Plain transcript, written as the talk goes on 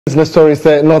Business story is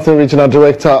the Northern Regional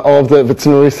Director of the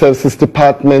Veterinary Services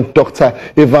Department, Dr.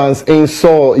 Evans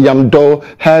Nsoh Ayamdoo,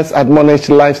 has admonished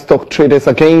livestock traders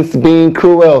against being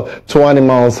cruel to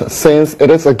animals since it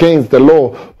is against the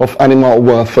law of animal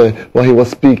welfare. While he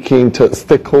was speaking to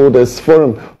Stakeholders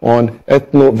Forum on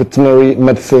Ethno Veterinary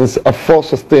Medicine for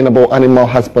Sustainable Animal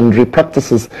Husbandry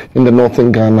Practices in the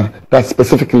Northern Ghana, that's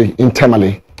specifically in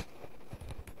Tamale.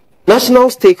 National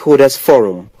Stakeholders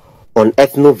Forum on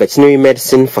Ethno Veterinary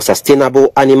Medicine for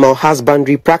Sustainable Animal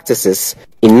Husbandry Practices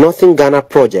in Northern Ghana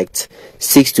project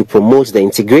seeks to promote the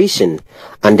integration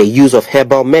and the use of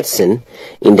herbal medicine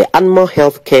in the animal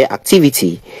health care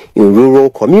activity in rural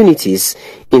communities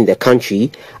in the country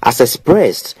as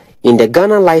expressed in the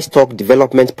Ghana Livestock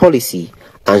Development Policy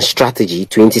and Strategy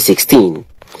 2016.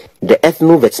 The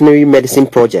Ethno Veterinary Medicine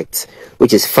project,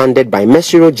 which is funded by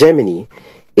Mesiro, Germany,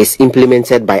 is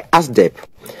implemented by ASDEP,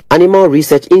 Animal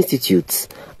Research Institutes,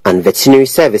 and Veterinary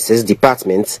Services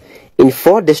Department in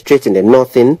 4 districts in the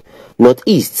Northern,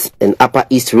 Northeast, and Upper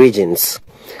East regions.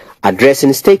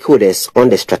 Addressing stakeholders on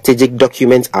the strategic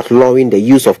document outlawing the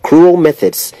use of cruel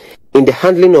methods in the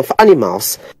handling of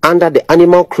animals under the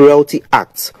Animal Cruelty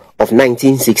Act of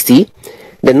 1960,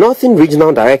 the Northern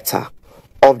Regional Director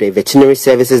of the Veterinary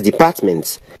Services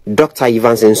Department, Dr.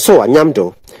 Evans Nsoh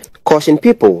Ayamdoo, cautioned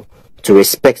people to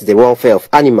respect the welfare of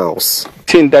animals.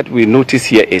 The thing that we notice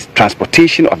here is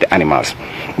transportation of the animals.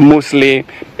 Mostly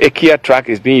a Kia truck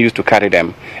is being used to carry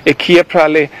them. A Kia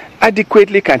probably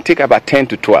adequately can take about 10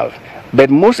 to 12.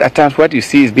 But most of the times what you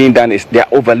see is being done is they are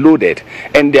overloaded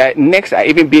and their necks are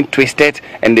even being twisted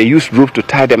and they use rope to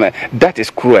tie them. That is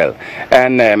cruel.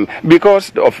 And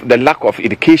because of the lack of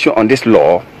education on this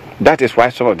law, that is why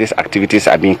some of these activities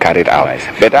are being carried out.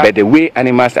 But the way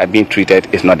animals are being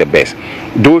treated is not the best.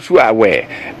 Those who are aware,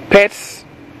 pets,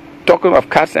 talking of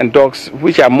cats and dogs,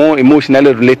 which are more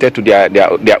emotionally related to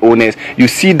their owners, you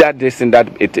see that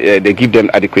they give them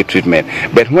adequate treatment.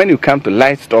 But when you come to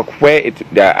livestock, where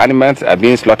the animals are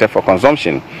being slaughtered for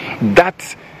consumption, that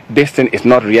thing is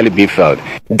not really being felt.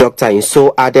 Dr.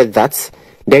 Nsoh added that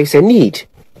there is a need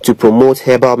to promote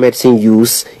herbal medicine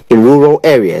use in rural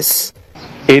areas.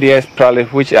 Areas probably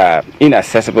which are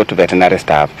inaccessible to veterinary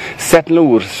staff certainly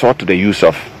will resort to the use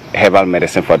of herbal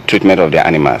medicine for treatment of their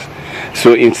animals.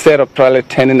 So instead of probably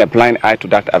turning a blind eye to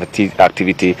that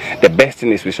activity, the best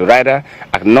thing is we should rather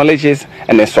acknowledge it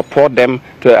and then support them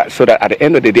so that at the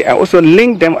end of the day, and also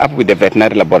link them up with the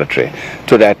veterinary laboratory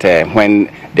so that when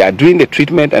they are doing the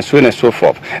treatment and so on and so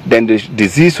forth, then the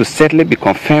disease will certainly be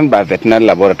confirmed by veterinary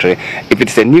laboratory. If it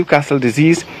is a Newcastle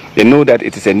disease, they know that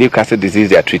it is a Newcastle disease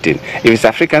they are treating. If it's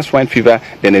African swine fever,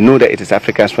 then they know that it is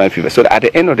African swine fever. So at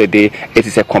the end of the day, it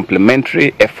is a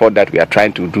complementary effort that we are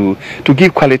trying to do to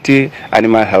give quality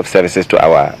animal health services to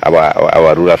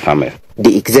our rural farmers.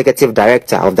 The Executive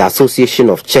Director of the Association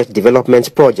of Church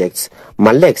Development Projects,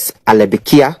 Malex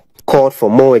Alebikia, called for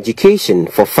more education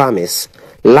for farmers,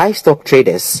 livestock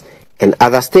traders, and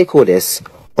other stakeholders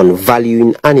on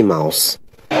valuing animals.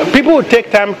 People would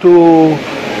take time to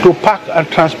pack and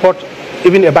transport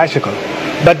even a bicycle,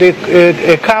 but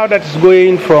a cow that is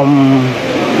going from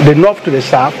the north to the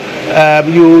south,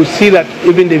 you see that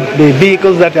even the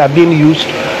vehicles that are being used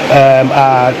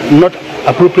are not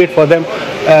appropriate for them.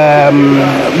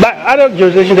 But other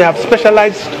jurisdictions, they have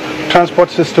specialized transport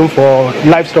system for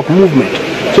livestock movement.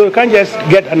 So you can't just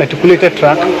get an articulated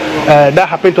truck that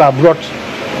happened to have brought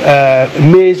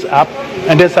maize up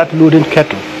and then start loading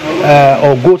cattle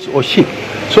or goats or sheep.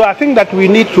 So I think that we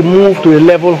need to move to a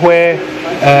level where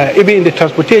even in the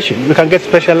transportation we can get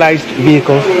specialized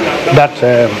vehicles that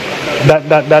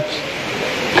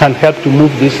can help to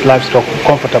move this livestock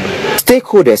comfortably.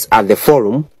 Stakeholders at the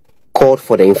forum called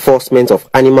for the enforcement of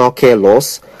animal care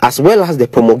laws as well as the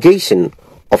promulgation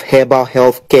of herbal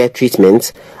health care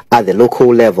treatment at the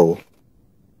local level.